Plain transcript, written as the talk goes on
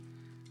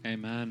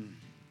Amen.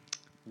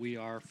 We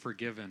are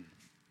forgiven.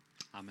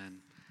 Amen.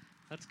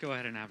 Let's go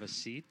ahead and have a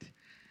seat.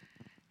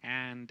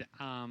 And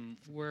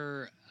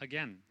we're,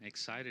 again,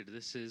 excited.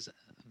 This is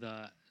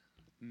the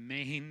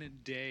main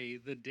day,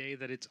 the day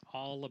that it's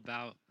all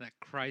about, that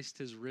Christ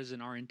has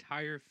risen. Our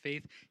entire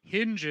faith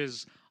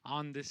hinges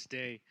on this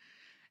day.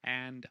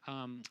 And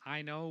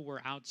I know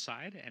we're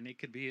outside and it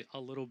could be a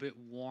little bit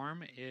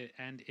warm.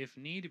 And if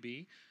need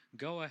be,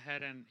 go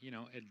ahead and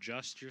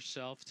adjust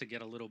yourself to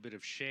get a little bit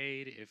of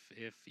shade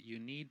if you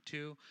need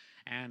to.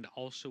 And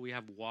also we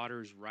have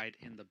waters right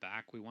in the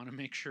back. We want to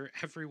make sure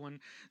everyone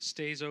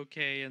stays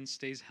okay and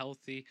stays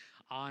healthy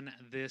on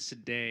this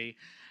day.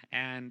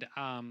 And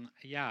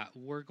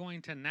we're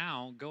going to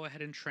now go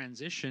ahead and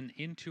transition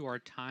into our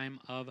time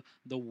of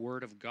the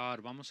Word of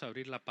God. Vamos a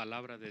abrir la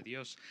palabra de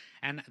Dios.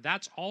 And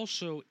that's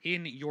also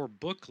in your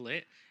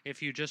booklet.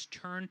 If you just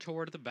turn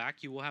toward the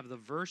back, you will have the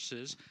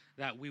verses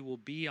that we will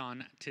be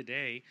on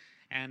today.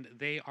 And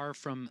they are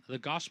from the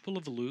Gospel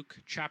of Luke,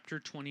 chapter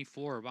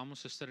 24.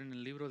 Vamos a estar en el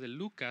libro de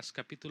Lucas,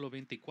 capítulo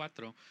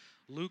 24.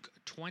 Luke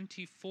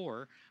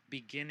 24,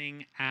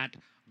 beginning at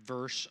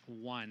verse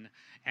 1.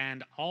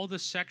 And all the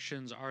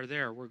sections are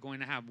there. We're going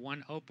to have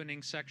one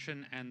opening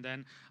section and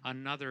then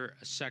another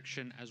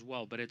section as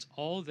well. But it's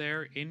all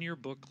there in your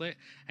booklet,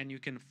 and you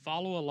can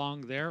follow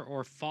along there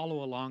or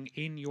follow along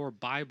in your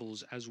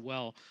Bibles as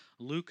well.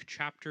 Luke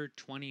chapter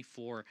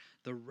 24,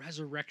 the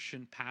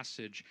resurrection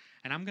passage.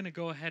 And I'm going to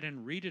go ahead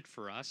and read it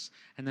for us,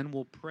 and then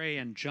we'll pray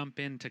and jump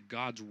into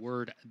God's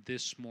word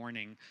this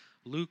morning.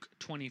 Luke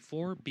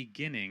 24,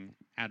 beginning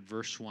at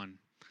verse 1.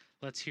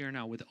 Let's hear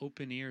now with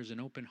open ears and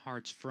open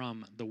hearts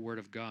from the Word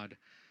of God.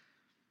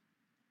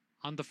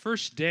 On the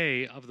first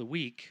day of the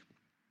week,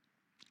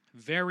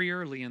 very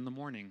early in the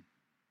morning,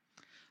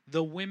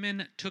 the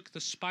women took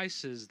the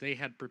spices they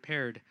had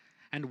prepared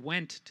and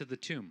went to the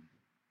tomb.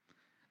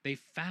 They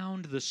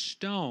found the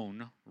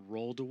stone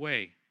rolled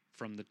away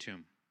from the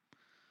tomb.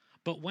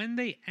 But when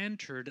they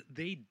entered,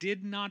 they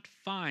did not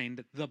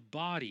find the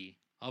body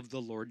of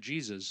the Lord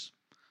Jesus.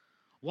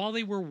 While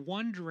they were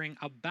wondering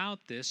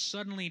about this,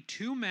 suddenly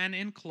two men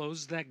in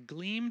clothes that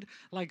gleamed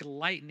like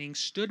lightning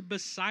stood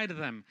beside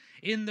them.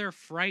 In their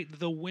fright,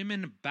 the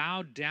women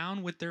bowed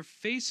down with their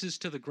faces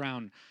to the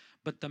ground.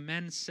 But the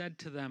men said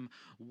to them,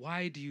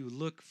 "Why do you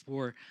look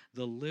for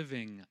the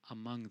living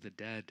among the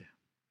dead?"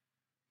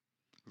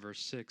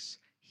 Verse 6,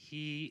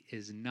 "He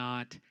is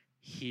not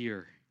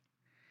here.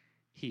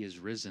 He is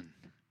risen.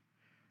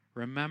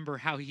 Remember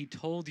how he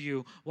told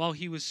you while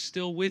he was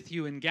still with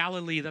you in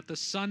Galilee that the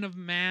Son of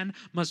Man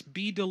must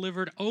be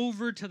delivered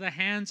over to the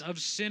hands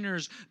of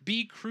sinners,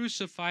 be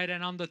crucified,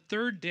 and on the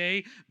third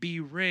day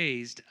be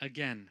raised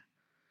again."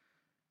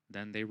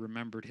 Then they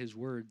remembered his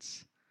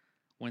words.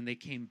 When they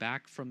came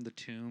back from the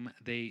tomb,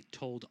 they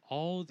told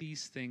all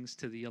these things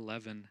to the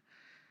 11.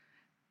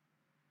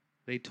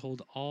 They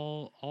told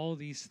all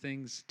these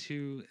things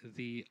to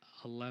the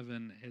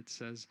 11, it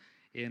says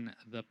in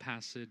the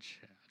passage,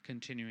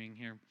 continuing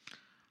here.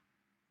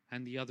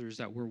 And the others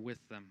that were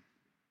with them.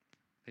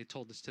 They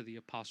told this to the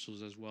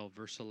apostles as well,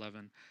 verse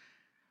 11.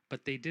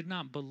 But they did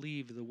not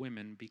believe the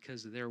women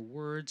because their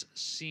words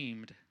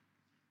seemed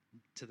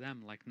to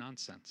them like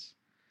nonsense.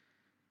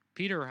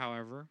 Peter,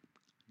 however,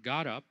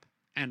 got up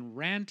and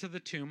ran to the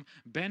tomb.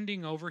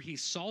 Bending over, he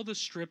saw the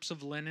strips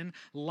of linen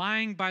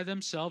lying by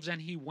themselves,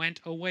 and he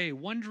went away,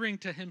 wondering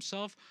to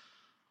himself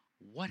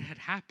what had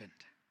happened.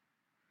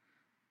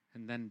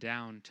 And then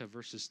down to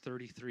verses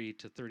 33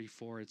 to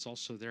 34, it's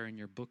also there in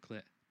your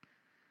booklet.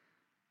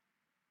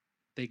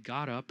 They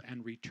got up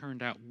and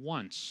returned at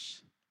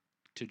once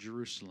to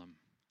Jerusalem.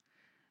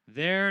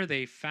 There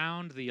they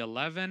found the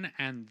 11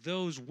 and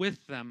those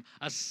with them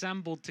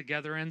assembled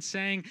together and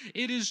saying,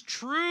 "It is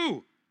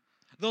true!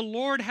 The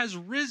Lord has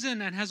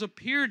risen and has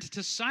appeared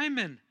to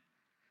Simon."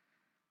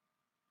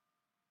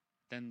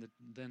 Then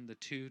the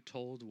two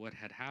told what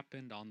had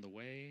happened on the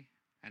way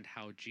and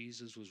how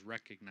Jesus was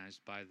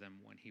recognized by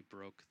them when he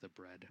broke the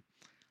bread.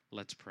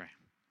 Let's pray.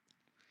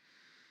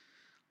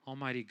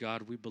 Almighty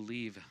God, we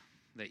believe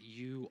that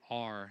you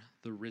are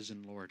the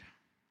risen Lord.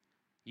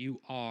 You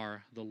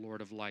are the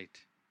Lord of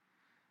light.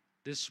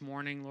 This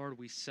morning, Lord,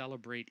 we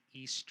celebrate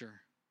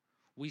Easter.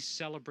 We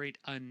celebrate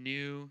a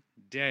new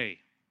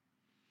day.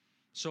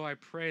 So I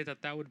pray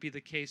that that would be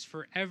the case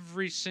for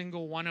every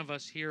single one of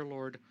us here,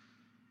 Lord.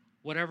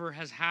 Whatever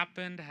has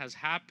happened, has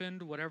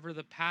happened. Whatever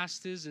the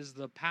past is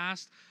the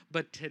past.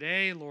 But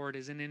today, Lord,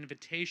 is an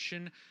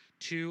invitation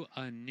to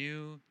a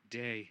new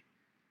day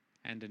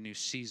and a new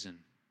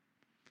season.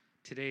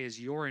 Today is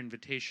your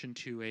invitation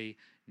to a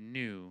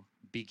new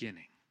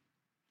beginning.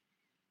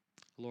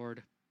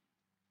 Lord,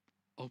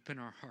 open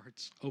our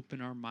hearts,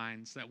 open our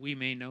minds, that we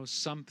may know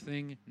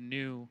something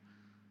new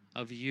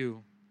of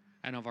you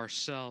and of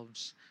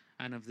ourselves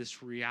and of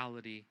this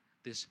reality,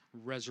 this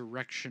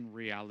resurrection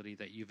reality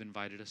that you've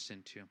invited us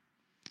into.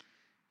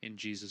 In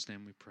Jesus'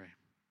 name we pray.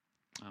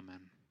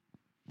 Amen.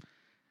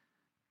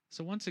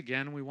 So, once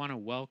again, we want to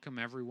welcome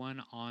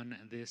everyone on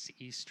this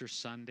Easter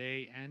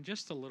Sunday and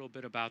just a little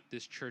bit about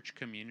this church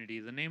community.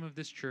 The name of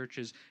this church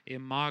is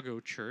Imago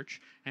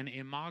Church, and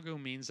Imago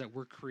means that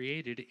we're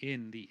created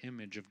in the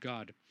image of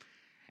God.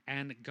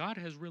 And God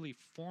has really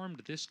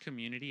formed this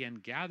community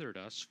and gathered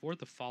us for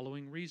the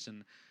following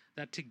reason: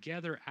 that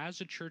together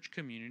as a church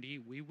community,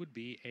 we would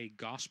be a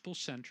gospel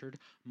centered,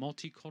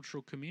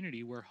 multicultural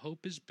community where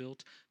hope is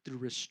built through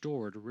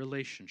restored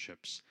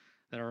relationships,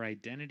 that our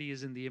identity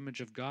is in the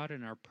image of God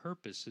and our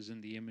purpose is in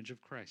the image of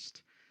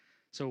Christ.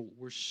 So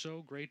we're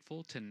so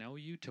grateful to know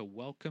you, to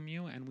welcome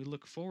you, and we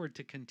look forward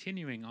to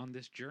continuing on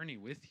this journey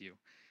with you,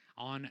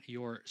 on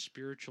your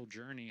spiritual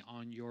journey,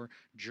 on your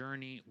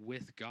journey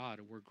with God.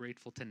 We're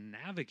grateful to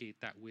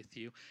navigate that with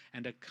you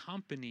and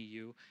accompany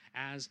you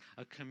as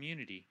a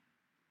community.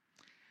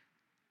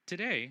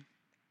 Today,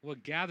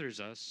 what gathers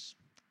us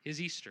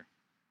is Easter.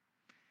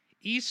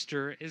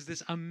 Easter is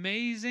this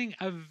amazing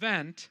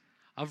event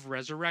of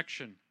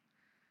resurrection.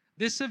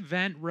 This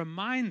event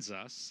reminds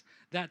us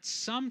that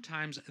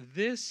sometimes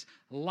this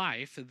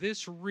life,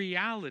 this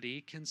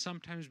reality, can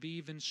sometimes be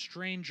even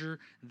stranger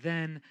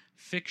than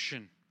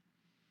fiction.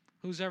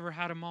 Who's ever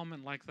had a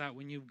moment like that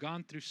when you've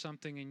gone through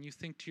something and you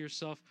think to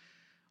yourself,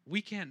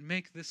 we can't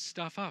make this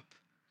stuff up?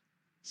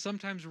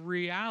 Sometimes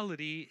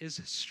reality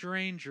is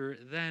stranger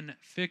than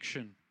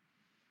fiction.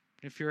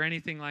 If you're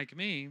anything like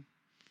me,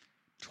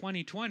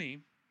 2020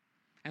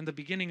 and the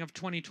beginning of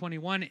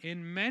 2021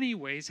 in many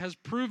ways has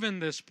proven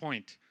this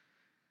point,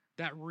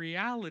 that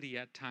reality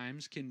at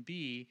times can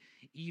be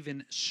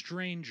even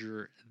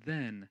stranger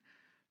than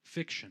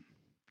fiction.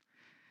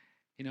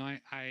 You know,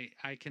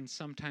 I can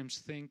sometimes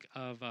think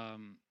of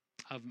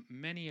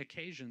many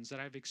occasions that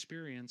I've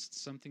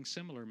experienced something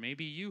similar.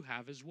 Maybe you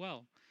have as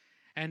well.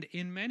 And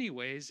in many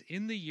ways,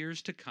 in the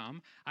years to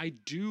come, I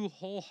do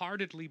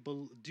wholeheartedly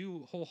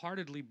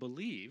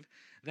believe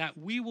that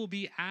we will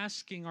be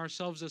asking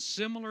ourselves a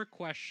similar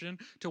question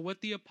to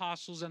what the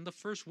apostles and the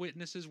first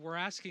witnesses were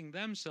asking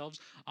themselves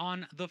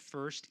on the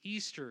first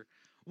Easter.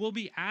 We'll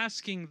be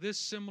asking this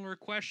similar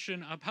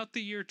question about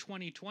the year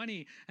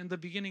 2020 and the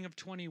beginning of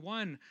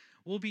 21.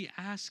 We'll be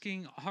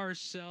asking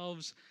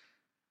ourselves,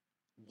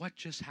 what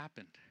just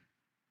happened?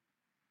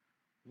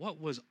 What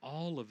was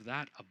all of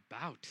that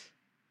about?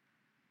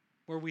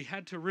 Where we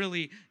had to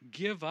really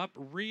give up,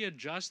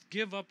 readjust,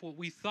 give up what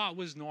we thought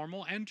was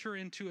normal, enter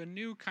into a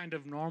new kind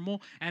of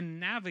normal, and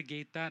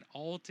navigate that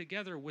all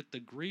together with the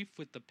grief,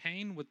 with the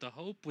pain, with the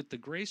hope, with the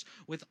grace,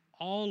 with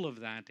all of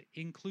that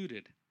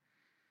included.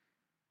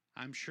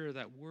 I'm sure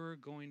that we're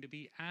going to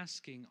be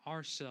asking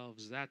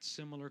ourselves that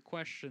similar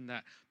question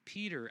that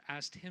Peter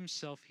asked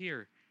himself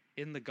here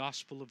in the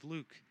Gospel of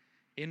Luke,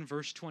 in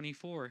verse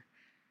 24.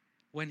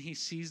 When he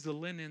sees the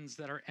linens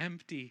that are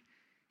empty,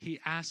 he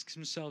asks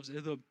himself,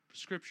 the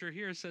scripture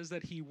here says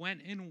that he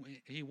went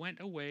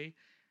away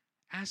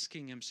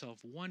asking himself,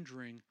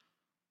 wondering,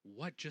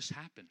 what just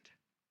happened?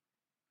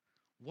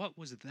 What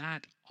was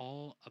that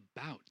all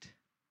about?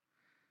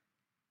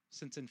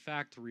 Since in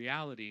fact,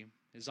 reality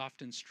is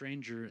often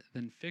stranger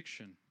than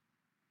fiction.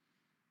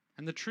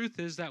 And the truth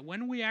is that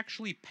when we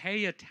actually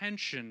pay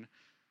attention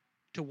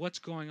to what's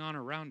going on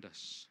around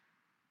us,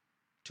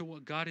 to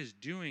what God is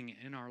doing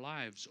in our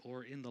lives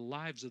or in the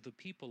lives of the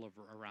people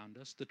around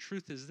us, the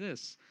truth is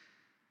this,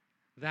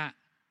 that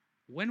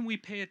when we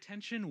pay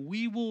attention,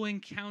 we will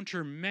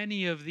encounter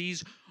many of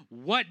these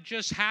what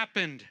just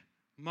happened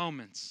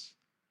moments,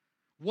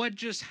 what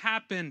just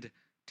happened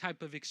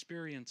type of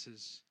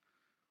experiences,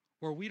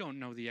 where we don't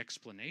know the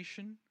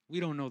explanation,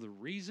 we don't know the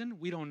reason,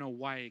 we don't know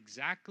why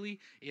exactly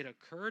it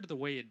occurred the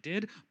way it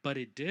did, but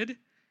it did,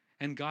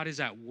 and God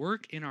is at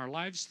work in our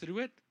lives through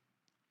it.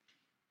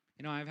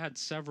 You know, I've had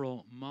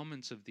several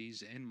moments of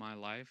these in my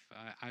life.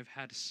 I've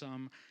had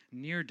some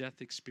near-death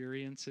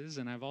experiences,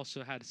 and I've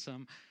also had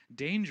some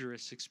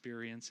dangerous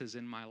experiences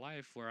in my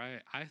life where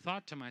I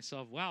thought to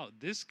myself, wow,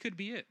 this could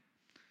be it.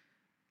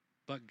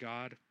 But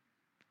God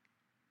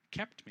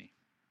kept me.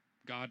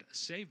 God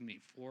saved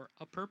me for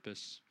a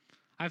purpose.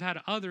 I've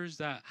had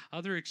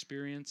other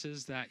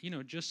experiences that,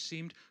 just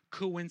seemed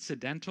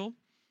coincidental,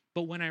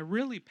 but when I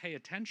really pay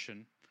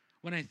attention,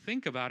 when I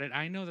think about it,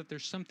 I know that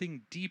there's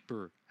something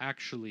deeper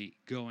actually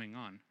going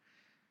on.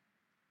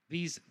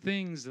 These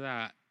things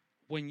that,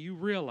 when you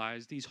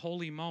realize these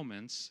holy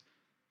moments,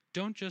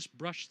 don't just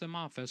brush them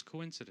off as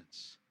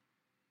coincidence.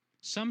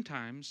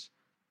 Sometimes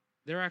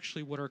they're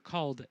actually what are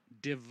called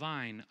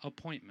divine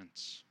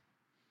appointments,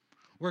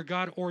 where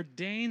God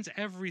ordains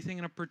everything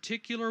in a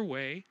particular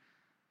way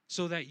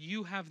so that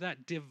you have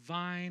that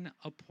divine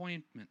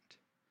appointment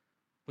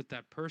with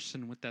that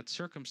person, with that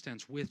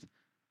circumstance, with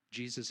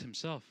Jesus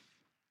himself.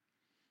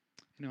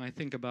 You know, I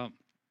think about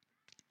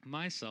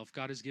myself.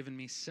 God has given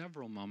me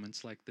several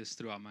moments like this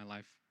throughout my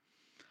life.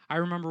 I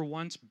remember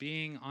once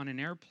being on an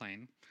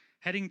airplane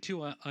heading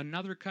to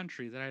another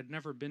country that I had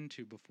never been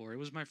to before. It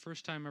was my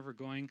first time ever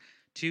going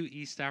to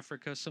East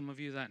Africa. Some of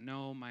you that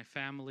know my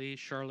family,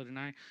 Charlotte and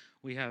I,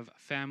 We have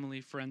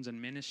family, friends,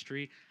 and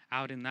ministry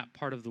out in that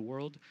part of the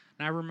world.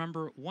 And I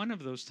remember one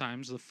of those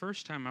times, the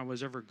first time I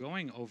was ever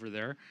going over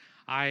there,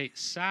 I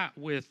sat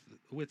with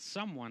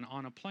someone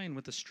on a plane,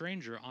 with a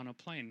stranger on a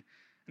plane.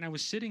 And I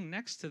was sitting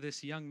next to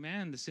this young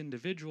man, this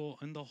individual,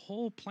 in the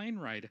whole plane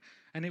ride.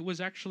 And it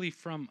was actually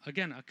from,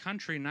 again, a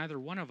country neither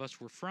one of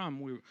us were from.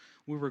 We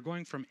were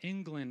going from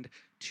England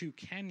to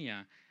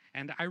Kenya.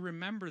 And I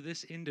remember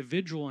this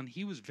individual, and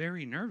he was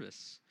very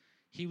nervous.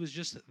 He was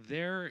just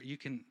there. You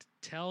can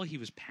tell he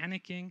was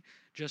panicking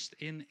just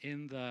in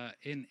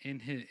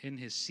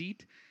his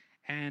seat,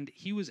 and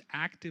he was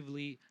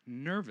actively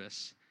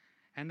nervous.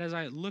 And as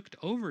I looked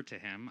over to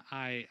him,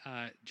 I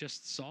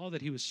just saw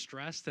that he was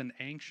stressed and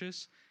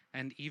anxious,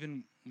 and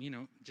even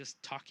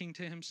just talking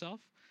to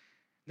himself.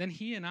 Then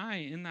he and I,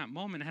 in that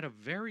moment, had a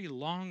very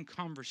long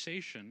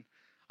conversation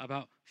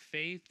about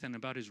faith and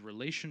about his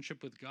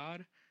relationship with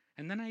God.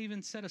 And then I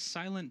even said a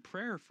silent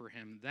prayer for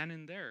him then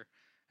and there.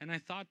 And I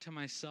thought to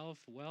myself,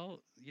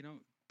 well,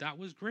 that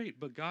was great.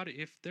 But God,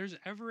 if there's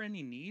ever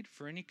any need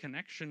for any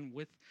connection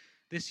with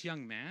this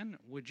young man,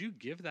 would you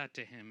give that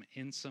to him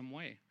in some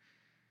way?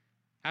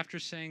 After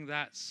saying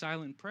that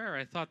silent prayer,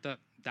 I thought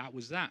that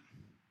was that.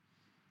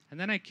 And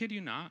then I kid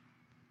you not,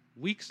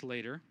 weeks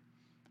later,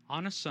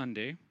 on a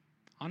Sunday,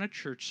 on a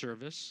church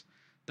service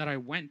that I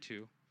went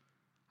to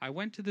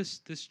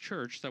this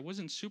church that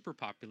wasn't super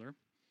popular,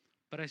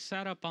 but I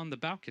sat up on the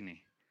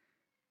balcony.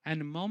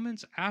 And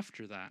moments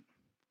after that,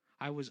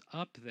 I was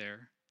up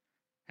there,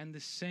 and the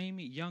same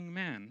young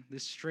man,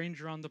 this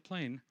stranger on the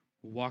plane,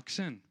 walks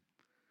in.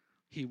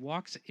 He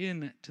walks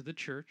in to the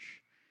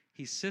church.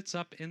 He sits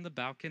up in the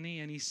balcony,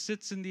 and he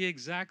sits in the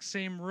exact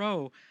same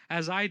row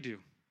as I do.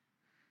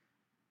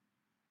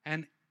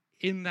 And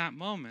in that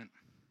moment,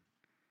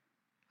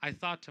 I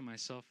thought to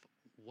myself,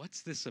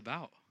 what's this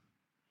about?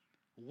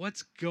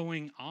 What's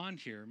going on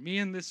here? Me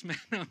and this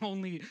man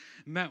only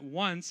met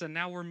once, and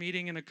now we're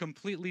meeting in a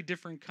completely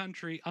different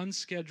country,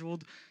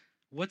 unscheduled.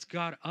 What's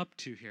God up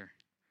to here?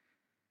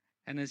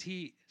 And as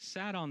he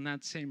sat on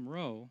that same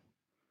row,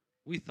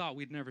 we thought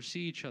we'd never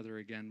see each other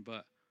again.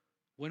 But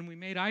when we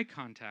made eye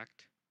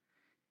contact,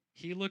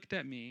 he looked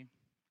at me,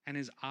 and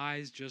his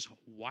eyes just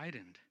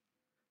widened.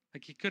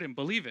 Like he couldn't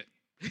believe it.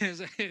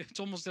 It's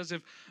almost as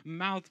if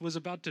mouth was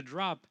about to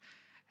drop.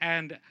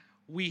 And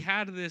we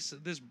had this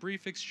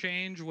brief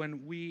exchange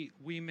when we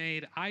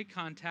made eye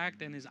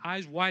contact, and his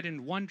eyes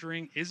widened,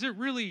 wondering, is it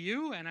really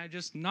you? And I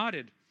just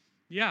nodded.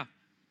 Yeah,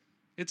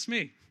 it's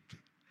me.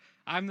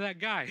 I'm that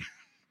guy.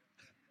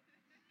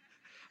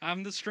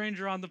 I'm the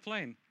stranger on the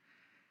plane.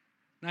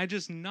 And I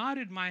just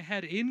nodded my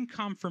head in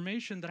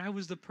confirmation that I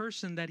was the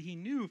person that he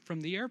knew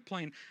from the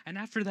airplane. And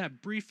after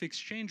that brief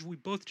exchange, we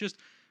both just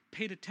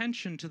paid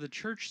attention to the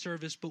church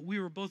service, but we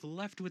were both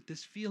left with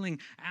this feeling,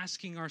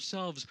 asking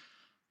ourselves,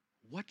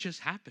 what just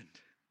happened?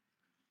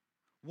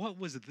 What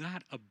was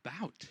that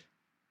about?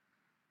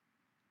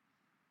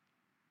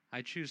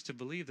 I choose to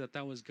believe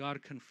that was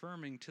God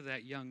confirming to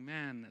that young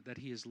man that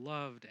he is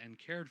loved and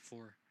cared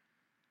for,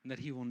 and that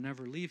he will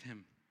never leave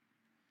him.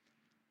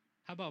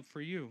 How about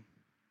for you?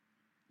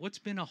 What's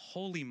been a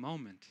holy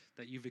moment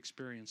that you've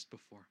experienced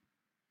before?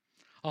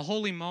 A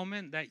holy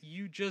moment that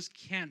you just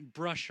can't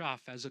brush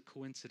off as a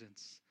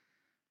coincidence,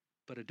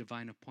 but a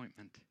divine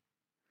appointment.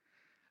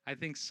 I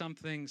think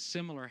something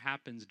similar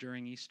happens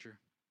during Easter.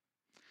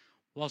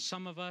 While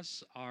some of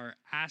us are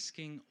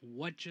asking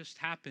what just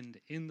happened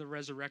in the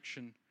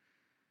resurrection,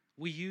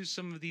 we use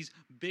some of these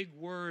big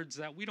words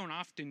that we don't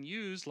often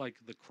use, like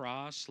the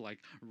cross, like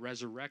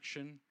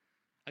resurrection.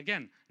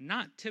 Again,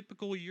 not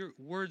typical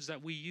words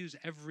that we use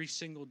every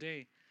single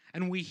day.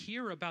 And we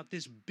hear about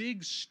this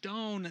big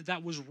stone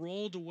that was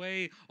rolled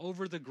away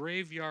over the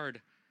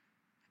graveyard,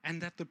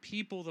 and that the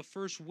people, the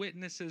first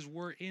witnesses,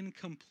 were in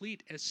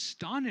complete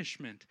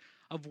astonishment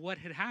of what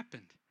had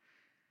happened.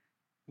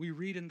 We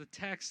read in the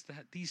text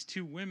that these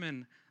two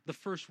women, the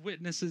first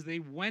witnesses, they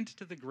went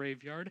to the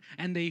graveyard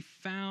and they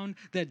found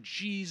that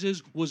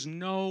Jesus was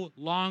no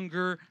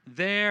longer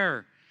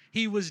there.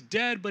 He was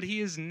dead, but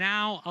he is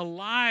now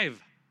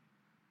alive.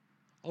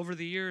 Over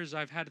the years,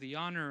 I've had the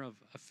honor of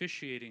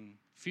officiating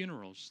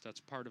funerals. That's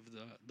part of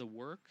the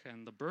work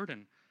and the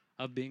burden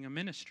of being a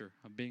minister,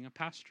 of being a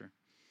pastor.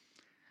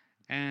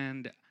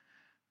 And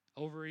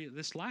over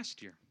this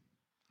last year,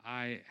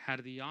 I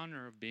had the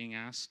honor of being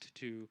asked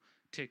to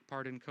take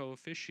part in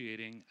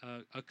co-officiating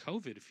a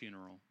COVID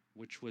funeral,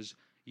 which was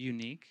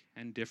unique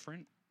and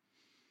different.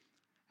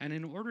 And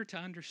in order to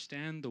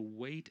understand the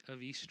weight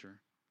of Easter,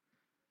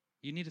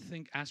 you need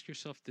to ask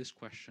yourself this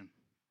question.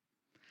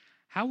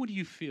 How would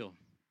you feel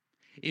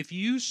if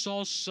you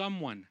saw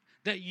someone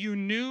that you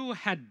knew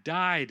had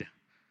died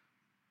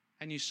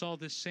and you saw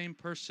this same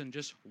person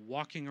just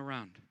walking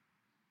around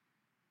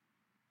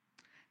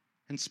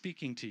and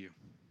speaking to you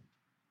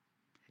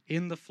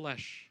in the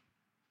flesh,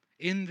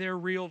 in their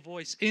real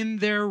voice, in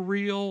their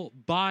real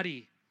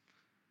body,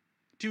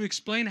 to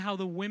explain how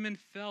the women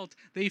felt.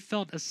 They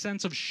felt a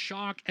sense of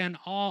shock and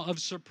awe, of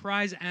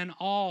surprise and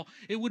awe.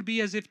 It would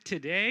be as if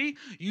today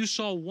you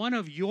saw one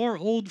of your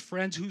old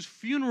friends whose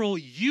funeral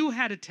you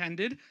had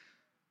attended,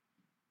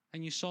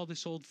 and you saw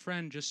this old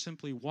friend just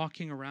simply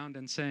walking around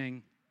and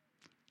saying,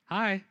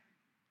 "Hi."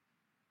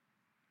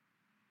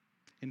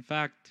 In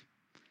fact,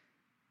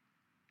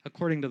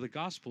 according to the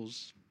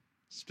Gospels,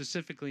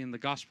 specifically in the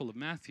Gospel of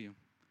Matthew,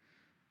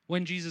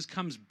 when Jesus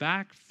comes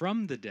back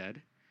from the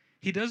dead,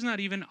 he does not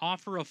even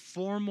offer a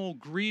formal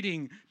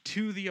greeting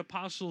to the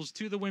apostles,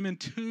 to the women,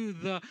 to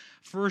the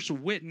first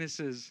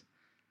witnesses.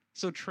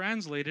 So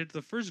translated,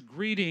 the first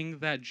greeting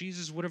that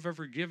Jesus would have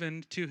ever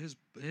given to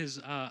his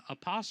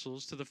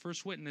apostles, to the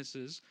first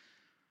witnesses,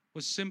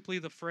 was simply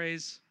the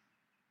phrase,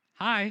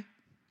 "Hi."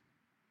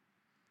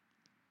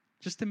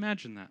 Just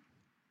imagine that.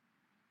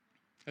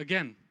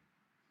 Again,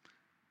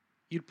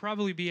 you'd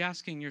probably be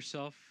asking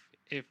yourself,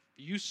 if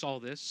you saw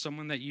this,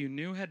 someone that you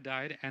knew had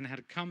died and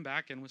had come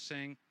back and was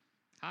saying,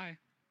 "Hi,"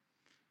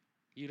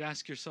 you'd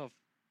ask yourself,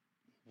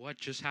 what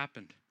just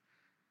happened?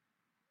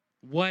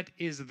 What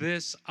is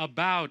this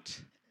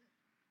about?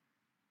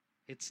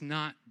 It's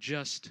not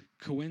just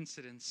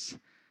coincidence.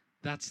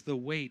 That's the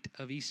weight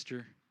of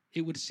Easter.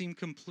 It would seem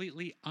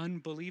completely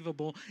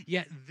unbelievable,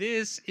 yet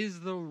this is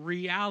the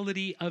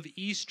reality of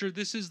Easter.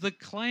 This is the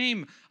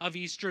claim of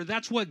Easter.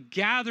 That's what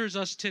gathers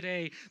us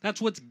today.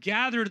 That's what's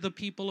gathered the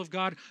people of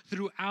God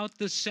throughout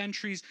the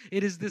centuries.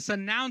 It is this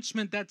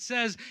announcement that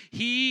says,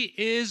 He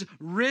is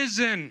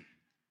risen.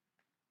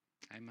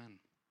 Amen.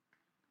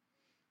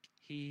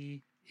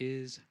 He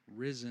is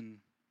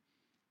risen.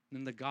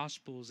 In the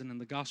Gospels and in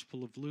the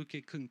Gospel of Luke,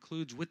 it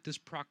concludes with this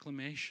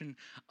proclamation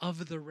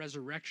of the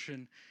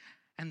resurrection.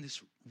 And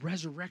this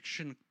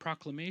resurrection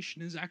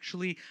proclamation is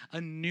actually a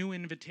new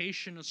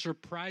invitation, a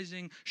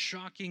surprising,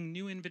 shocking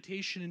new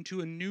invitation into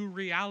a new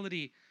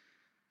reality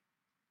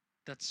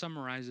that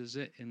summarizes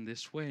it in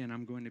this way. And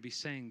I'm going to be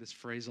saying this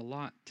phrase a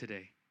lot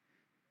today.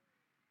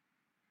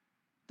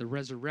 The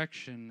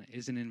resurrection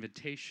is an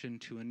invitation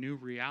to a new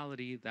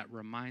reality that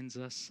reminds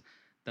us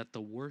that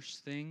the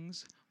worst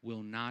things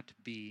will not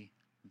be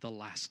the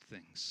last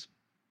things.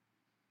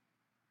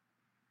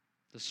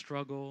 The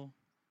struggle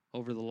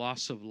over the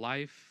loss of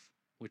life,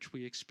 which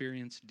we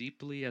experience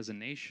deeply as a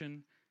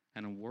nation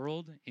and a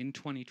world in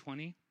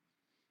 2020,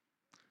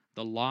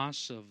 the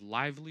loss of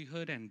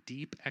livelihood and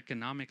deep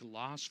economic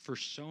loss for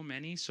so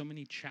many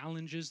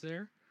challenges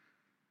there.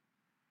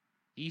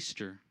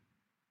 Easter,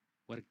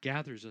 what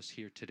gathers us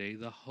here today,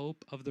 the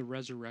hope of the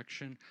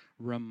resurrection,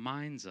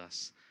 reminds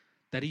us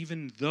that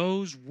even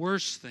those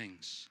worst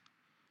things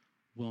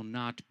will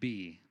not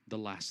be the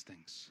last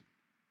things.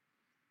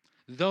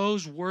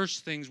 Those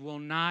worst things will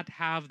not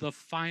have the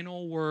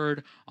final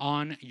word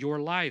on your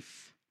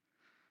life.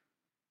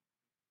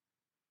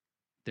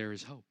 There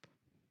is hope.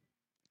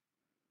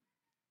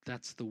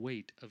 That's the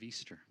weight of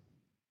Easter.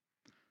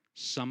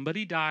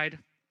 Somebody died,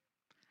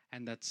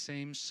 and that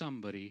same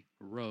somebody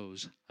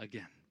rose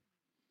again.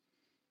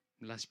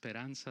 La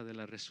esperanza de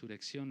la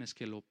resurrección es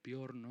que lo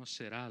peor no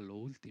será lo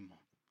último.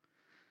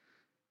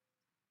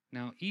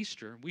 Now,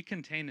 Easter, we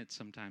contain it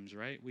sometimes,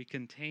 right? We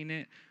contain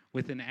it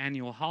with an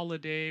annual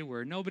holiday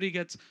where nobody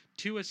gets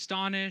too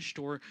astonished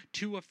or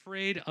too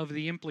afraid of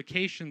the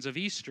implications of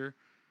Easter.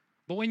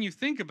 But when you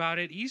think about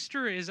it,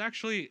 Easter is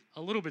actually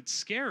a little bit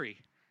scary.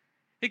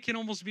 It can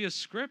almost be a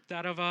script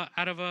out of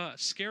a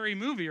scary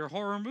movie or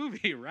horror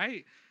movie,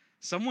 right?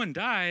 Someone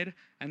died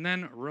and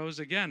then rose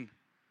again.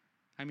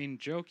 I mean,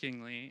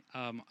 jokingly,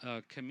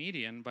 a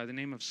comedian by the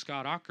name of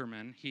Scott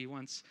Aukerman, he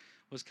once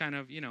was kind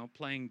of,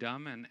 playing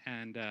dumb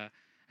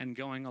and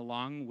going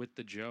along with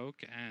the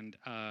joke and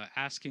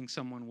asking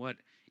someone what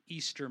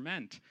Easter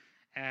meant.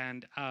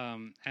 And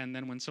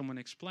then when someone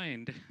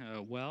explained,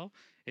 well,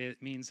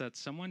 it means that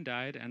someone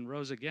died and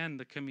rose again,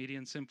 the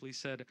comedian simply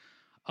said,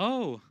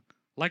 "Oh,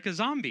 like a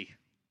zombie."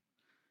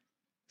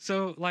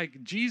 So,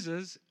 like,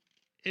 Jesus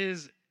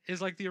is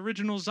like the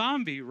original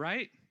zombie,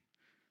 right?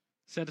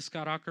 Said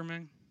Scott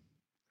Aukerman.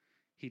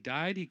 He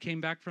died, he came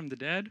back from the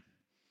dead.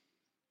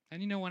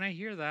 And when I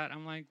hear that,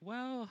 I'm like,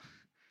 well,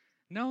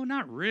 no,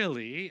 not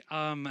really.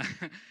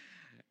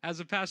 As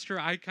a pastor,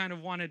 I kind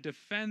of want to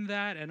defend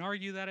that and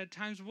argue that at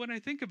times. But when I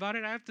think about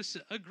it, I have to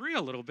agree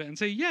a little bit and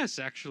say, yes,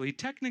 actually,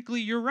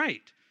 technically, you're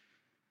right.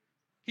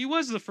 He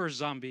was the first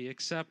zombie,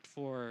 except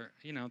for,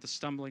 the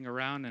stumbling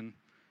around and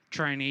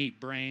trying to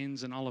eat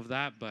brains and all of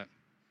that. But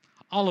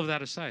all of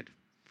that aside,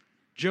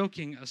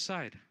 joking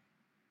aside,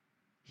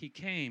 he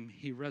came,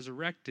 he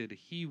resurrected,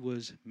 he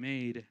was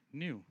made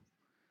new.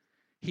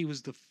 He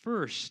was the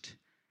first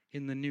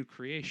in the new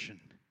creation,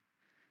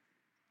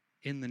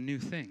 in the new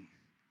thing,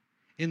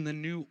 in the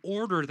new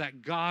order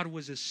that God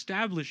was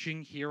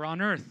establishing here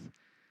on earth.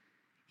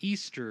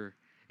 Easter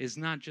is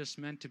not just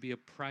meant to be a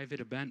private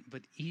event,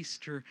 but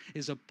Easter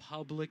is a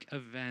public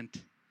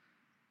event.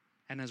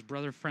 And as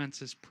Brother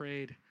Francis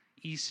prayed,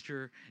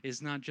 Easter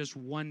is not just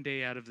one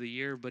day out of the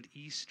year, but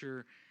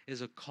Easter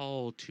is a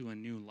call to a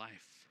new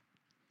life.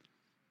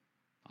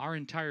 Our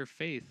entire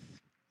faith,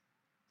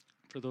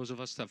 for those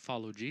of us that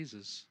follow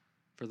Jesus,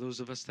 For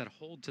those of us that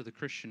hold to the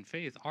Christian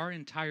faith, our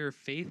entire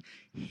faith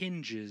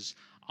hinges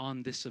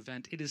on this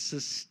event. It is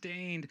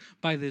sustained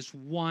by this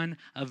one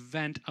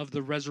event of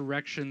the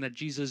resurrection, that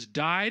Jesus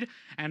died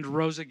and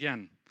rose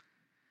again.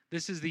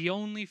 This is the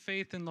only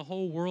faith in the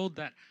whole world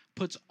that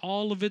puts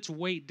all of its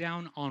weight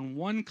down on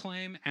one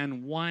claim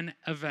and one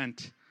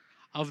event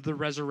of the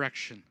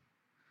resurrection.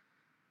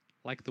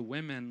 Like the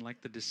women, like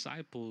the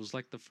disciples,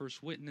 like the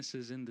first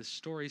witnesses in this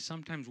story,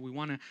 sometimes we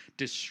want to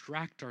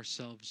distract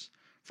ourselves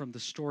from the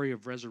story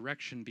of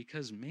resurrection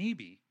because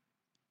maybe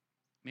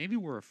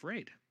we're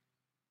afraid,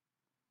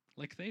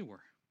 like they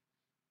were.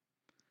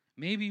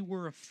 Maybe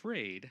we're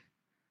afraid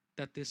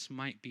that this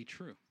might be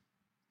true.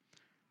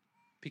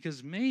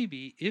 Because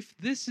maybe if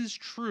this is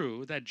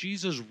true, that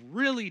Jesus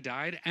really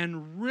died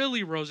and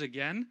really rose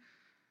again,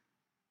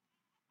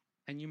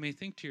 and you may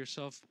think to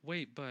yourself,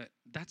 wait, but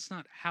that's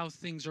not how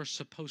things are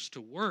supposed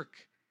to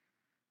work.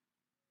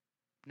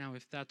 Now,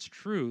 if that's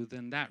true,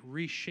 then that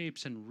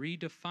reshapes and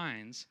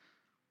redefines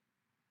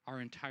our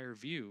entire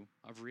view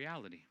of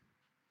reality.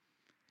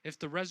 If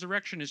the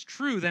resurrection is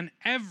true, then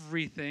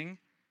everything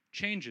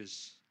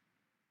changes.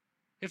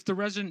 If the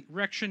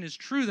resurrection is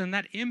true, then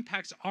that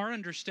impacts our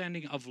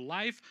understanding of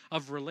life,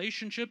 of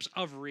relationships,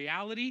 of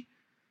reality.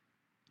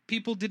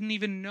 People didn't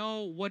even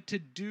know what to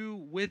do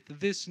with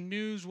this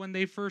news when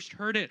they first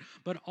heard it,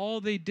 but all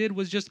they did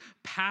was just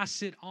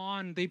pass it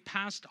on. They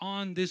passed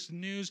on this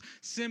news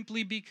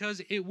simply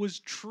because it was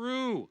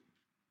true.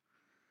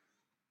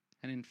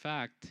 And in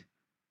fact,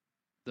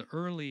 the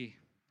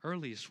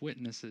earliest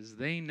witnesses,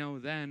 they know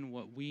then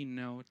what we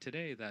know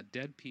today, that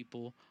dead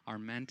people are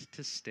meant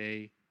to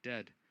stay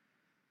dead.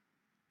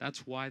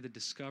 That's why the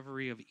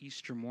discovery of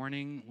Easter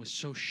morning was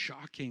so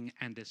shocking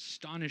and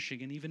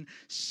astonishing and even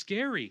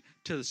scary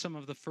to some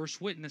of the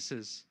first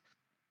witnesses.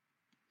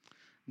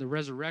 The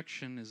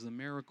resurrection is the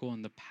miracle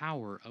and the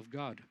power of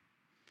God.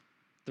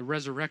 The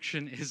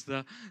resurrection is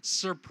the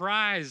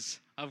surprise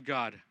of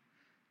God.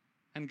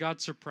 And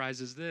God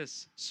surprises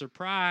this.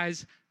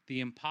 Surprise, the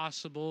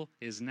impossible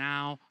is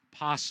now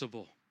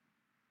possible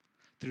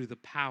through the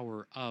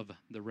power of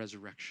the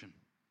resurrection.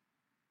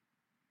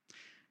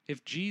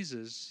 If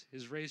Jesus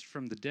is raised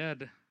from the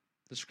dead,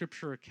 the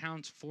scripture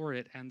accounts for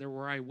it, and there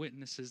were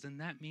eyewitnesses, then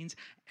that means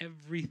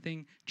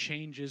everything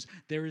changes.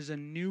 There is a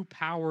new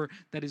power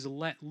that is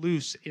let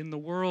loose in the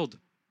world.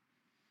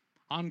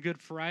 On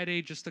Good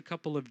Friday, just a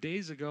couple of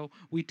days ago,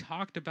 we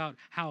talked about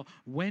how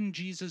when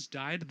Jesus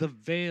died, the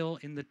veil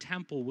in the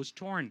temple was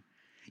torn.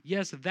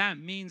 Yes, that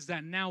means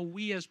that now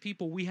we as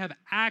people, we have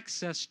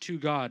access to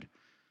God.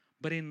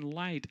 But in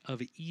light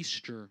of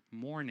Easter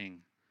morning,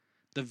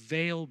 the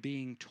veil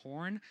being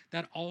torn,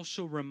 that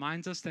also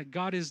reminds us that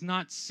God is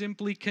not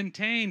simply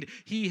contained.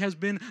 He has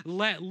been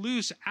let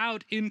loose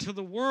out into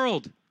the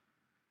world.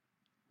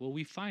 Will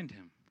we find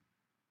him?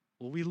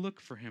 Will we look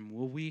for him?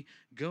 Will we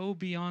go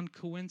beyond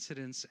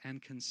coincidence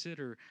and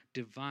consider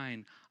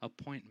divine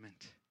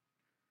appointment?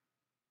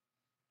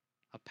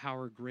 A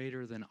power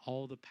greater than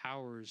all the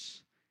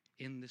powers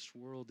in this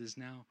world is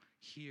now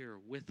here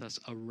with us,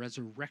 a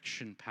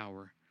resurrection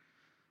power.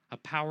 A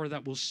power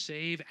that will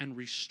save and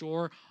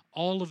restore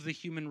all of the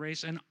human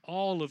race and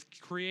all of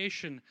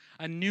creation.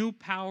 A new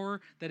power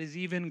that is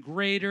even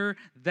greater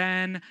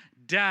than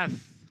death.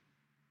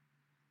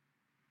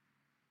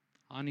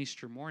 On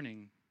Easter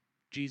morning,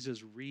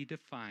 Jesus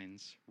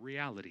redefines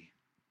reality.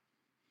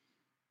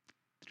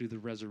 Through the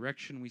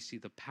resurrection, we see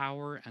the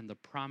power and the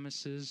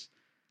promises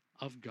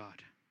of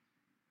God,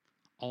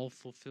 all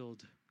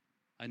fulfilled.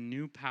 A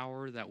new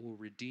power that will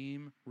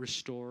redeem,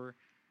 restore,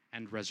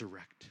 and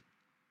resurrect.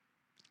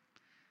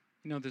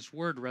 You know, this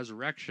word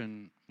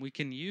resurrection, we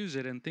can use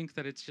it and think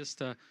that it's just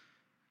a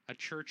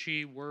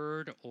churchy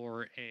word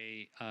or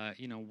a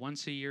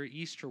once a year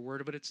Easter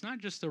word, but it's not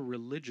just a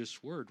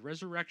religious word.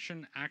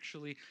 Resurrection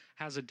actually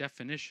has a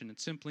definition. It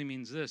simply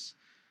means this.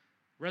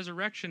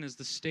 Resurrection is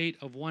the state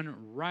of one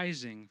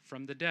rising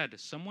from the dead.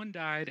 Someone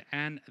died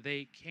and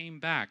they came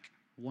back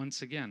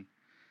once again.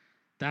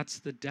 That's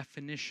the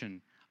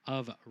definition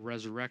of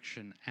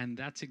resurrection. And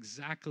that's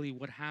exactly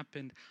what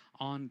happened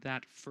on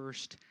that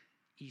first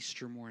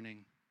Easter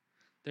morning.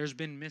 There's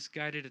been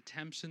misguided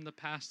attempts in the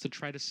past to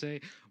try to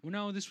say, well,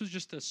 no, this was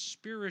just a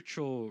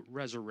spiritual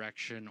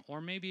resurrection,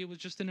 or maybe it was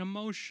just an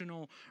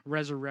emotional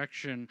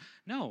resurrection.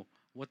 No,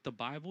 what the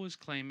Bible is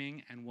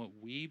claiming and what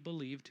we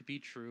believe to be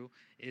true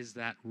is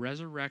that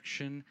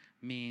resurrection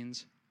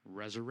means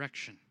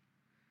resurrection.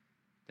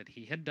 That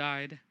he had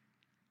died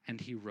and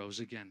he rose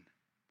again.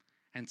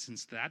 And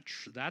since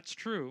that's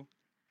true,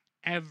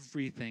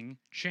 everything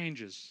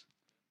changes.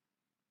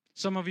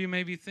 Some of you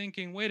may be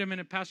thinking, wait a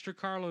minute, Pastor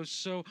Carlos,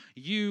 so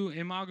you,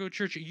 Imago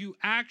Church, you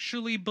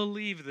actually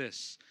believe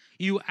this.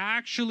 You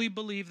actually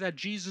believe that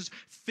Jesus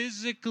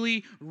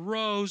physically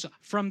rose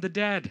from the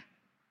dead.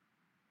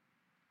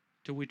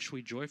 To which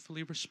we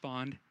joyfully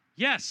respond,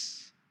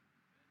 yes.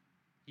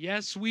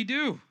 Yes, we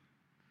do.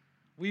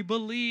 We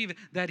believe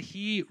that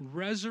he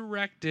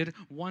resurrected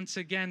once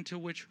again, to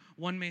which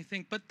one may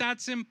think, but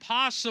that's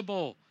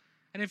impossible.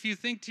 And if you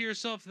think to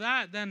yourself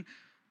that, then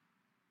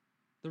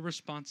The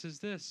response is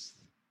this.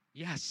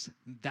 Yes,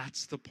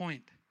 that's the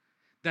point.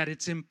 That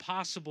it's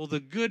impossible. The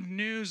good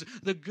news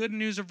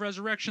of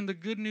resurrection, the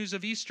good news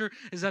of Easter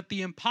is that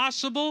the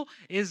impossible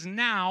is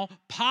now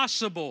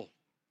possible.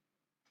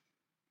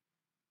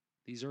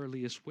 These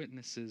earliest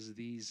witnesses,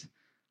 these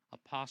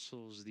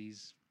apostles,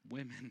 these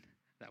women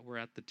that were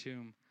at the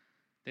tomb,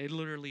 they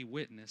literally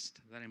witnessed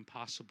that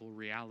impossible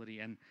reality,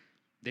 and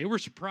they were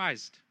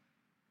surprised.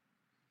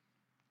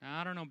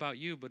 Now, I don't know about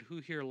you, but who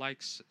here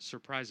likes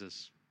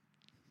surprises?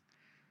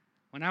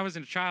 When I was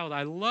a child,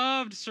 I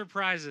loved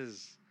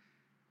surprises.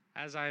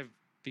 As I've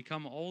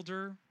become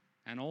older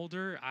and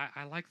older,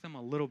 I like them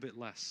a little bit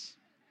less.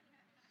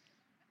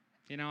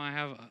 You know, I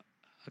have a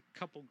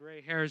couple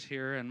gray hairs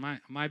here, and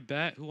my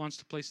bet, who wants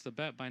to place the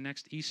bet by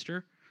next Easter,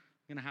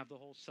 I'm going to have the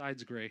whole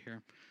sides gray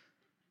here.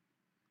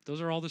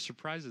 Those are all the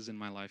surprises in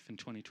my life in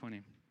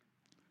 2020.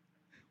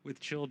 With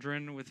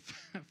children, with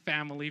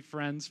family,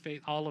 friends,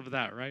 faith, all of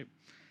that, right?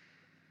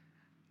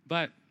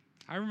 But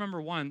I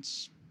remember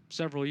once,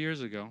 several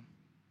years ago,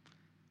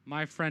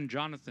 my friend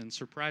Jonathan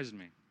surprised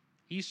me.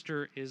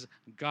 Easter is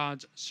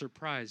God's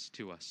surprise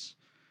to us.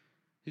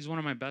 He's one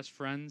of my best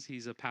friends.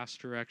 He's a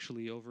pastor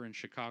actually over in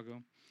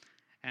Chicago.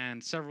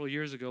 And several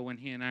years ago when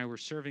he and I were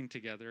serving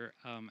together,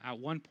 at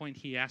one point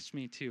he asked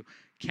me to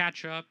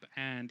catch up,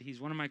 and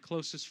he's one of my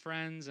closest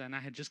friends, and I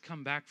had just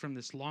come back from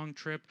this long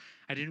trip.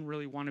 I didn't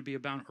really want to be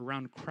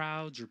around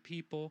crowds or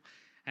people,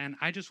 and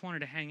I just wanted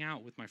to hang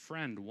out with my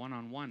friend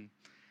one-on-one.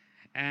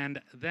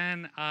 And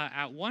then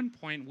at one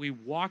point we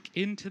walk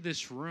into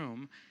this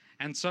room,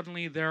 and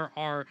suddenly there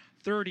are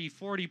 30,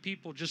 40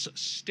 people just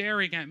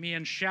staring at me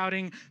and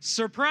shouting,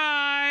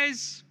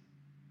 "Surprise!"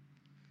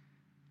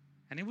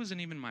 And it wasn't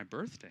even my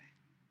birthday.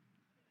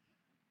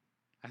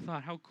 I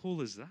thought, how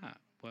cool is that?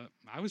 But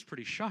I was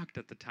pretty shocked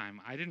at the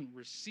time. I didn't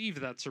receive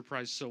that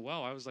surprise so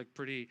well. I was like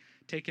pretty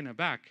taken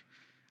aback.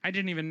 I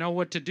didn't even know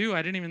what to do.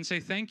 I didn't even say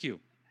thank you.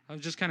 I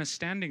was just kind of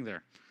standing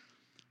there.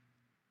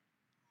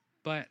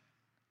 But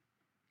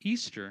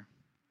Easter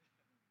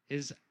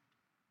is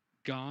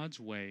God's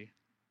way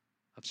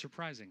of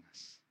surprising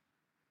us.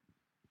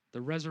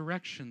 The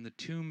resurrection, the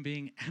tomb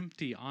being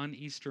empty on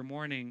Easter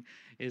morning,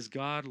 is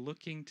God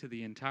looking to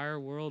the entire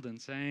world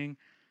and saying,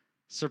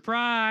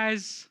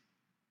 surprise!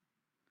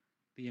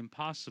 The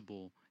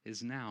impossible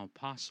is now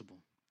possible.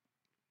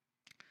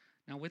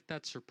 Now, with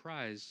that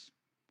surprise,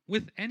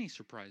 with any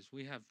surprise,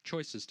 we have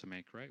choices to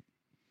make, right?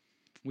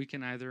 We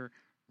can either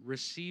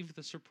receive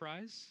the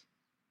surprise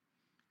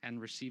and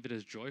receive it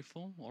as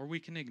joyful, or we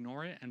can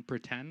ignore it and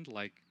pretend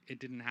like it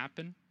didn't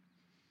happen.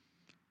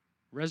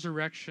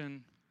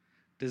 Resurrection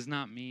does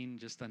not mean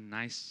just a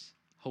nice,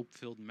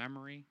 hope-filled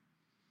memory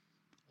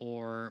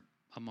or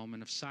a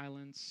moment of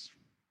silence.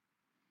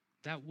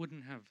 That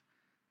wouldn't have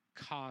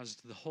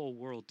caused the whole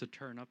world to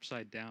turn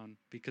upside down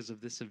because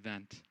of this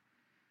event.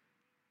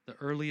 The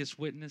earliest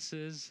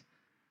witnesses,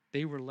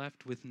 they were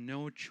left with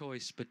no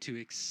choice but to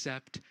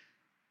accept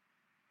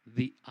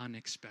the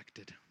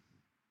unexpected.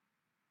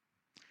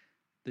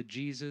 The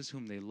Jesus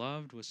whom they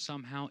loved was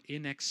somehow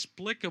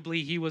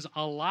inexplicably, he was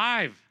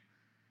alive.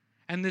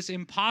 And this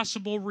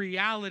impossible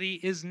reality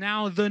is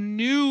now the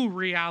new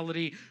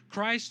reality.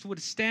 Christ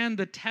would stand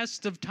the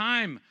test of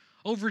time.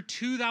 Over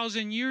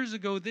 2,000 years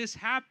ago, this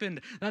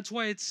happened. That's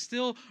why it's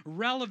still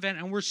relevant,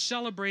 and we're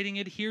celebrating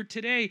it here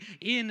today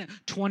in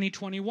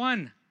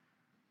 2021.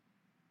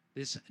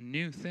 This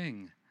new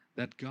thing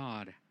that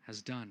God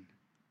has done.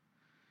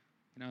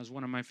 You know, as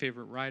one of my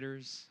favorite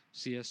writers,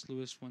 C.S.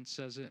 Lewis, once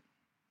says it,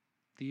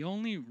 the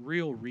only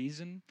real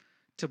reason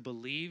to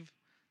believe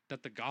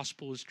that the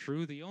gospel is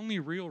true, the only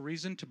real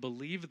reason to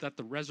believe that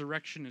the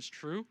resurrection is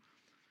true,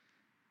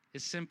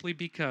 is simply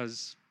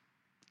because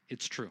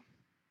it's true.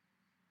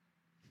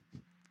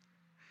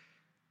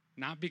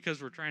 Not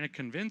because we're trying to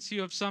convince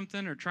you of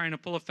something or trying to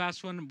pull a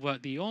fast one,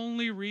 but the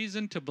only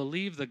reason to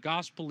believe the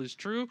gospel is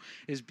true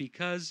is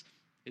because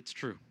it's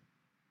true.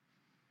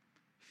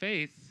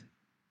 Faith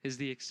is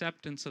the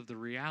acceptance of the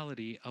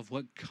reality of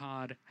what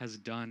God has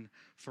done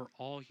for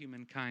all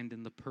humankind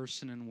in the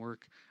person and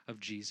work of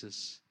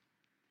Jesus.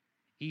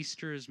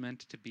 Easter is meant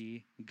to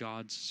be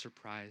God's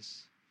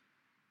surprise.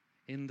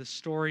 In the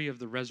story of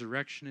the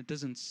resurrection, it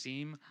doesn't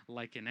seem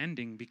like an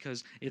ending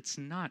because it's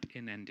not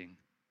an ending.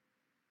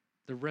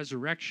 The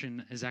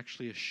resurrection is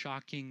actually a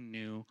shocking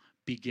new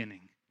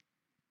beginning.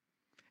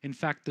 In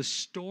fact, the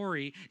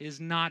story is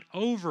not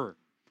over,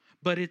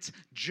 but it's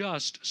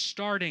just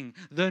starting.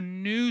 The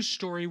new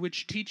story,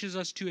 which teaches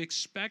us to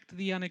expect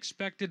the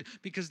unexpected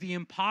because the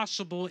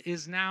impossible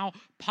is now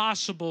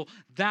possible.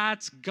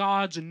 That's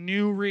God's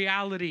new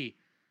reality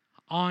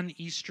on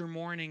Easter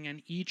morning,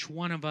 and each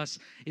one of us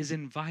is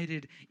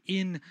invited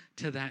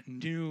into that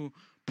new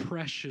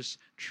precious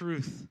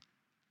truth.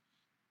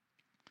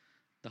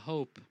 The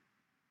hope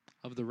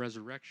of the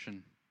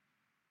resurrection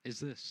is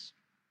this: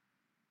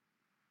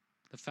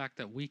 the fact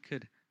that we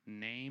could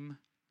name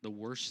the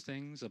worst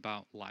things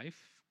about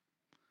life.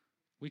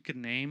 We could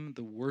name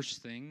the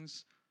worst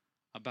things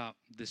about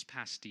this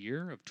past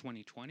year of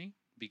 2020,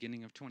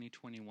 beginning of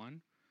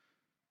 2021.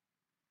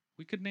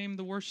 We could name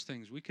the worst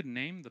things. We could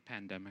name the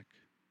pandemic.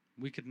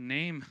 We could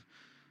name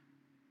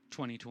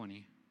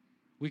 2020.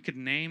 We could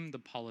name the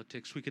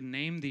politics. We could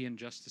name the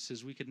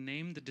injustices. We could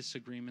name the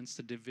disagreements,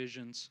 the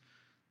divisions,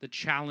 the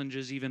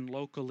challenges even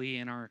locally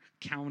in our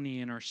county,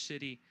 in our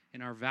city,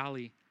 in our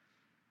valley,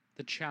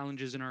 the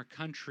challenges in our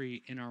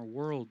country, in our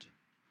world.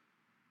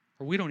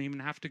 Or we don't even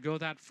have to go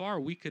that far.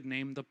 We could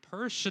name the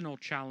personal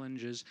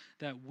challenges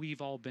that we've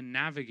all been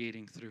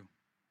navigating through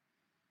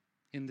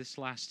in this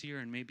last year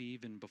and maybe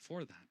even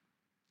before that.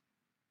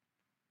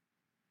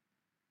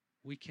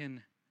 We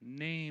can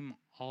name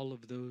all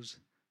of those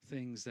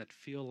things that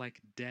feel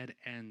like dead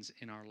ends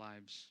in our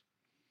lives.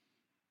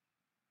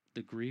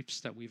 The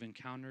griefs that we've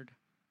encountered,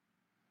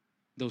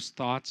 those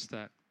thoughts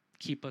that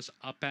keep us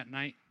up at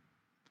night,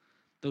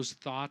 those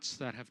thoughts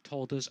that have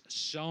told us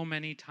so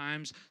many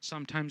times,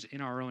 sometimes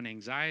in our own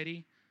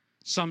anxiety,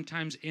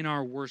 sometimes in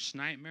our worst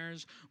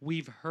nightmares.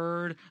 We've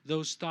heard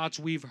those thoughts,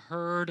 we've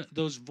heard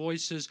those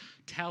voices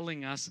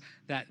telling us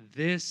that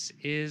this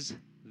is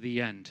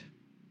the end.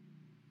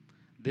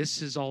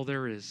 This is all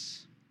there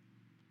is.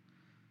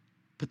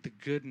 But the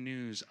good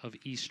news of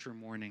Easter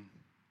morning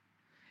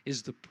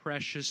is the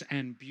precious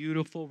and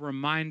beautiful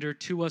reminder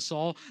to us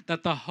all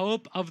that the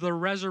hope of the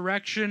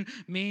resurrection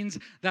means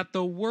that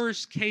the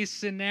worst case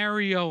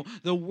scenario,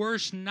 the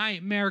worst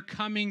nightmare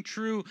coming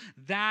true,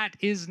 that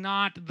is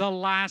not the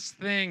last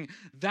thing.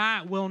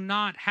 That will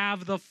not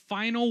have the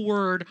final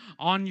word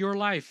on your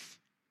life.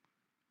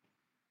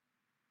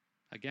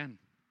 Again,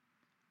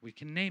 we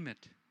can name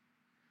it,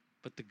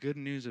 but the good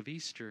news of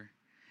Easter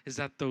is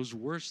that those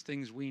worst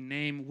things we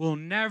name will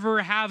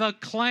never have a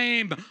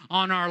claim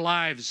on our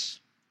lives.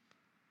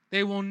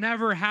 They will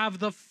never have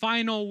the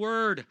final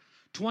word.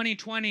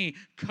 2020,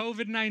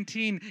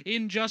 COVID-19,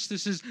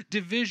 injustices,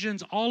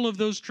 divisions, all of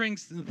those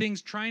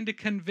things trying to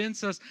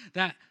convince us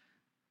that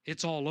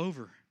it's all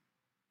over.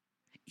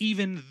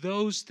 Even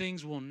those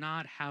things will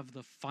not have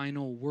the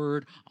final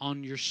word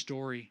on your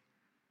story,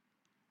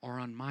 or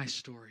on my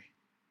story,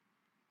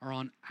 or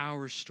on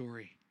our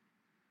story,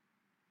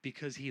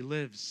 because He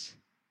lives.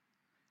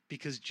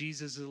 Because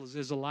Jesus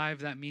is alive,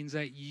 that means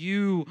that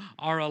you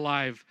are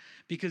alive.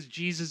 Because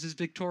Jesus is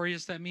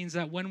victorious, that means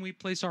that when we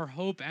place our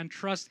hope and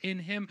trust in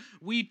Him,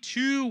 we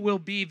too will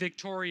be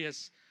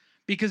victorious.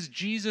 Because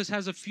Jesus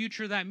has a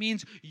future, that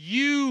means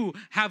you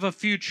have a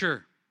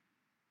future.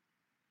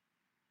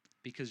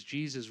 Because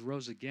Jesus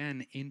rose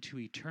again into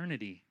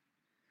eternity,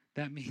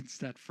 that means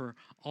that for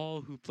all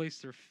who place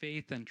their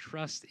faith and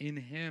trust in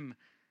Him,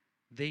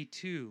 they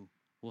too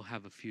will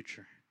have a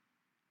future.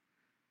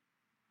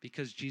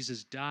 Because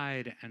Jesus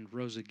died and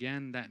rose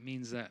again, that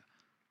means that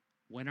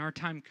when our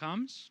time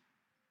comes,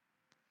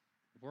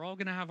 we're all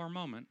going to have our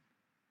moment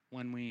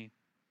when we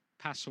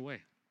pass away.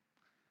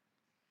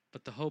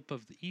 But the hope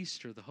of the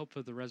Easter, the hope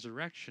of the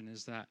resurrection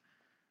is that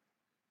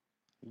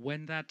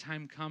when that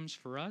time comes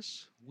for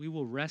us, we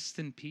will rest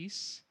in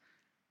peace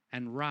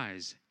and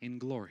rise in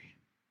glory.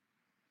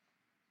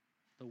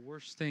 The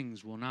worst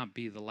things will not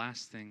be the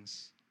last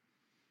things.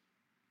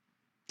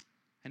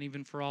 And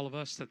even for all of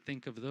us that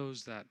think of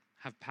those that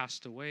have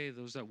passed away,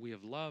 those that we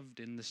have loved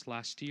in this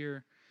last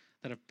year,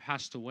 that have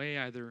passed away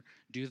either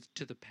due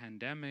to the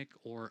pandemic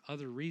or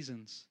other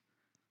reasons,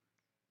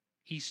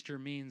 Easter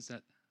means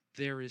that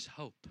there is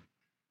hope.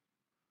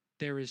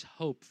 There is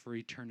hope for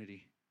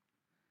eternity.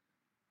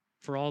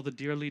 For all the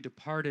dearly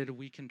departed,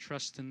 we can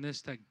trust in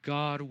this, that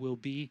God will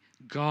be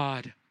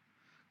God.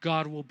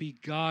 God will be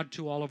God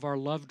to all of our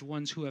loved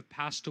ones who have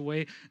passed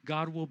away.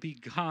 God will be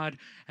God,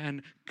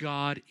 and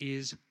God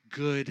is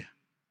good.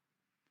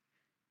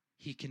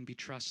 He can be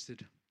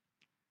trusted.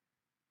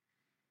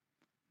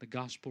 The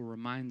gospel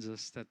reminds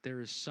us that there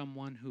is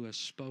someone who has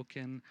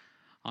spoken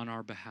on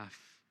our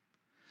behalf,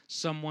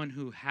 someone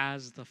who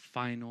has the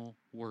final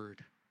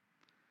word.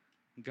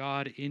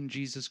 God in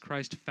Jesus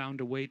Christ found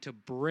a way to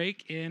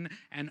break in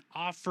and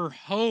offer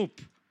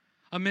hope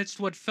amidst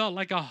what felt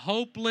like a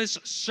hopeless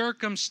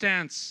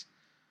circumstance.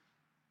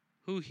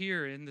 Who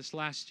here in this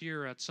last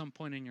year at some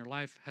point in your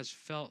life has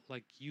felt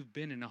like you've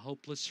been in a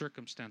hopeless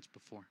circumstance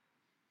before?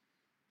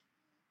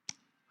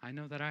 I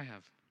know that I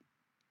have.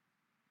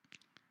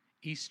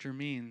 Easter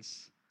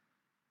means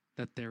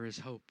that there is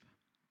hope,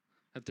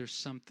 that there's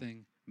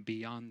something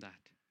beyond that.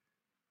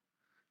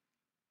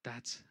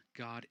 That's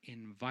God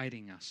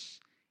inviting us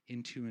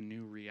into a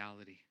new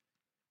reality.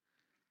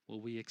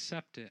 Will we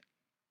accept it,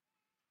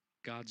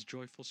 God's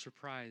joyful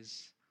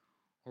surprise,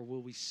 or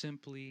will we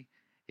simply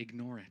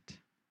ignore it?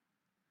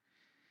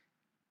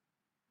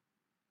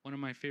 One of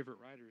my favorite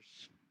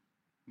writers,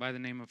 by the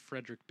name of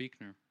Frederick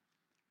Buechner,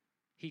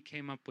 he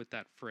came up with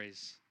that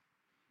phrase,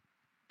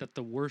 that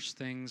the worst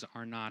things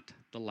are not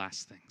the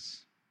last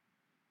things.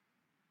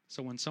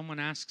 So when someone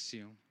asks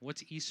you,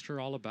 what's Easter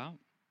all about?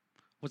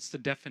 What's the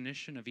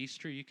definition of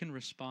Easter? You can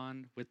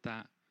respond with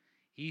that.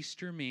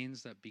 Easter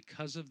means that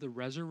because of the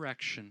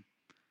resurrection,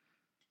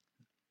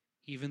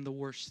 even the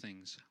worst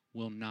things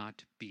will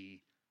not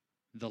be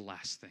the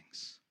last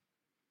things.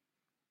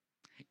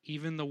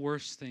 even the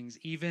worst things,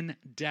 even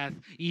death,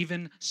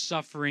 even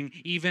suffering,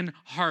 even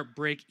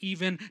heartbreak,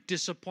 even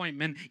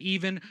disappointment,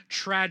 even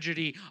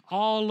tragedy,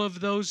 all of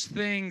those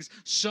things,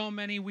 so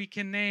many we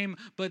can name,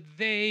 but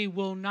they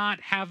will not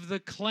have the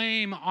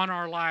claim on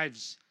our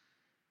lives.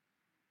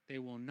 They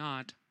will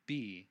not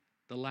be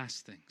the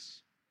last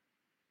things.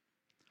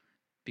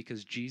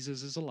 Because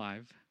Jesus is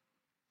alive,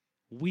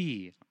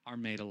 we are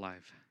made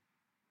alive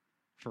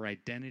for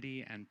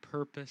identity and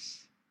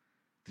purpose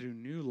through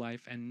new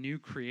life and new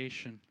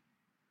creation.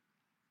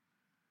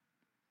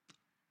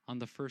 On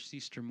the first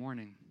Easter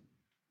morning,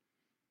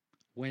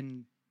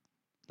 when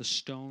the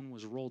stone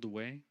was rolled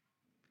away,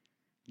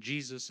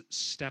 Jesus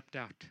stepped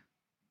out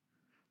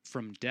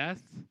from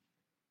death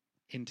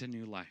into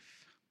new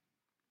life.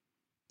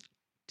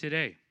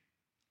 Today,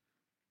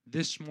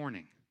 this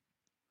morning,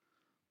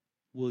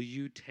 will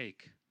you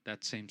take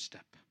that same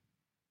step?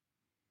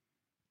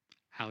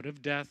 Out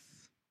of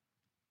death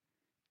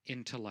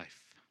into life.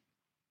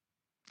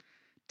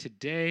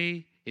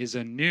 Today is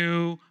a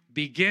new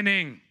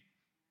beginning.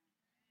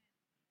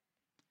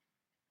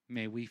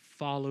 May we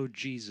follow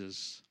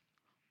Jesus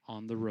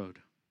on the road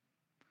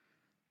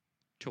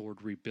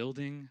toward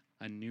rebuilding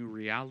a new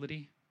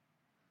reality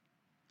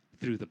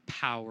through the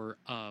power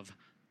of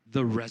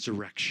the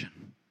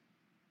resurrection.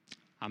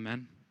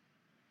 Amen.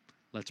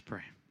 Let's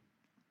pray.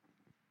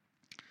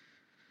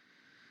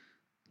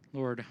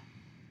 Lord,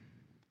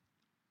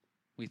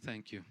 we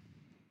thank you.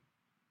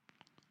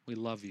 We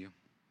love you.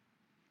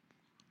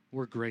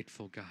 We're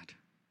grateful, God,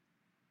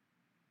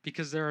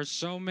 because there are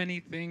so many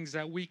things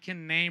that we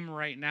can name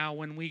right now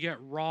when we get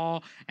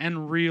raw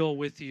and real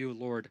with you,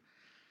 Lord.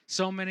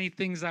 So many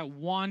things that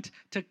want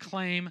to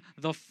claim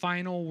the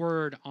final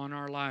word on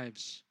our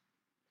lives.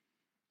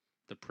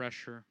 The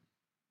pressure,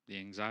 the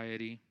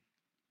anxiety,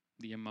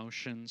 the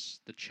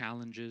emotions, the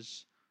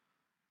challenges,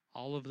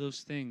 all of those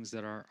things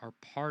that are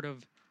part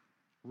of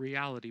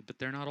reality, but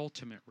they're not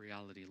ultimate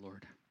reality,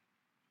 Lord.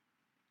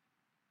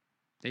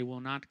 They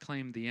will not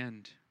claim the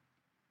end.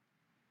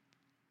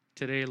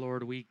 Today,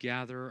 Lord, we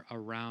gather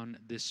around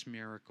this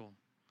miracle.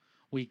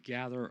 We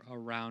gather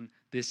around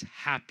this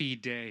happy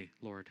day,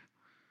 Lord,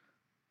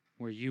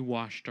 where you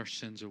washed our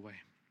sins away.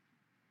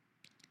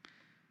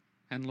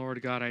 And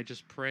Lord God, I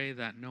just pray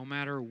that no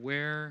matter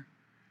where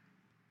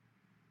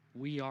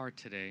we are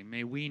today,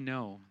 may we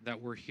know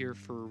that we're here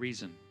for a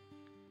reason.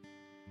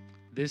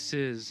 This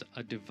is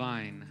a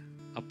divine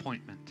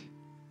appointment,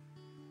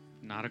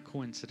 not a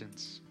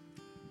coincidence.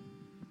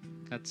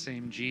 That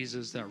same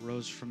Jesus that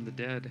rose from the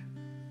dead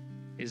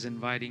is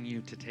inviting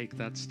you to take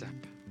that step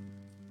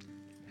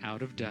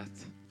out of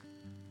death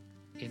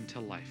into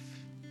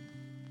life,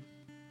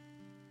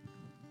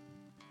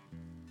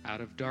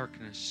 out of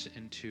darkness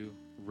into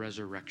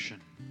resurrection.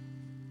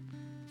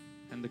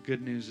 And the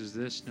good news is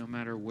this: no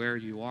matter where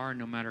you are,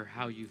 no matter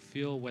how you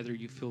feel, whether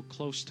you feel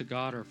close to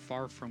God or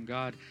far from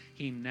God,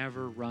 He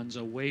never runs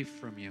away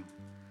from you.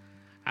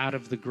 Out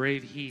of the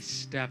grave, He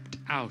stepped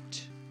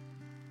out,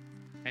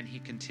 and He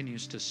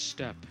continues to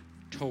step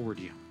toward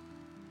you.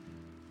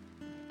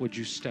 Would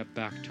you step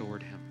back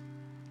toward Him?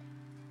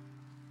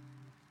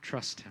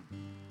 Trust Him.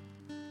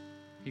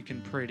 You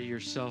can pray to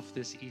yourself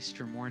this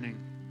Easter morning,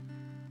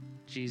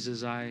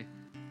 Jesus, I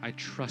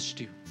trust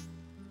you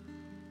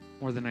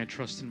more than I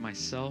trust in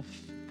myself,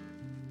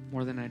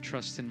 more than I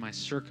trust in my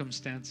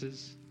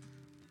circumstances.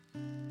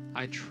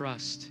 I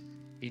trust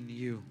in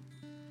you.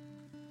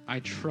 I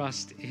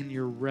trust in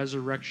your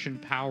resurrection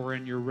power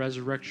and your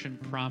resurrection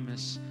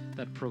promise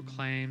that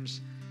proclaims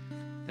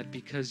that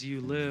because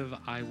you live,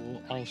 I will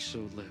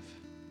also live.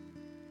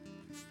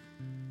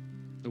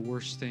 The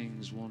worst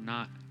things will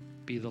not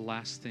be the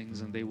last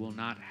things, and they will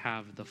not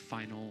have the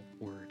final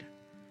word.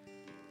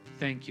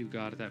 Thank you,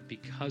 God, that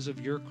because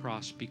of your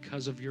cross,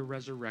 because of your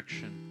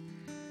resurrection,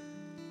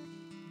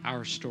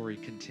 our story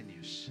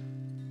continues.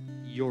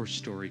 Your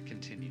story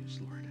continues,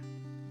 Lord.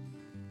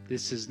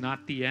 This is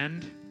not the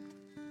end,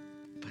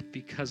 but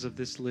because of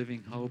this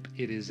living hope,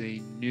 it is a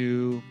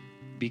new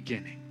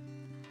beginning.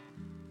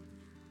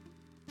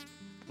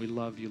 We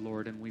love you,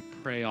 Lord, and we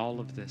pray all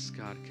of this,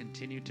 God.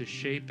 Continue to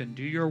shape and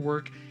do your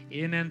work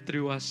in and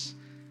through us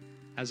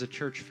as a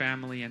church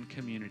family and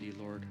community,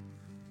 Lord.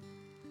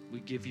 We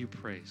give you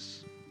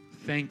praise.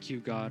 Thank you,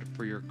 God,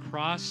 for your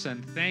cross,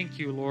 and thank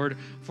you, Lord,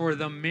 for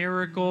the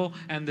miracle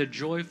and the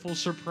joyful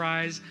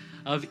surprise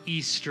of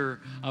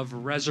Easter, of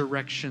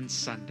Resurrection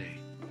Sunday.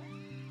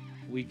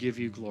 We give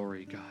you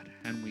glory, God,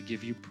 and we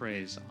give you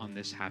praise on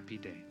this happy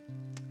day.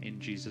 In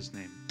Jesus'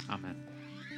 name, amen.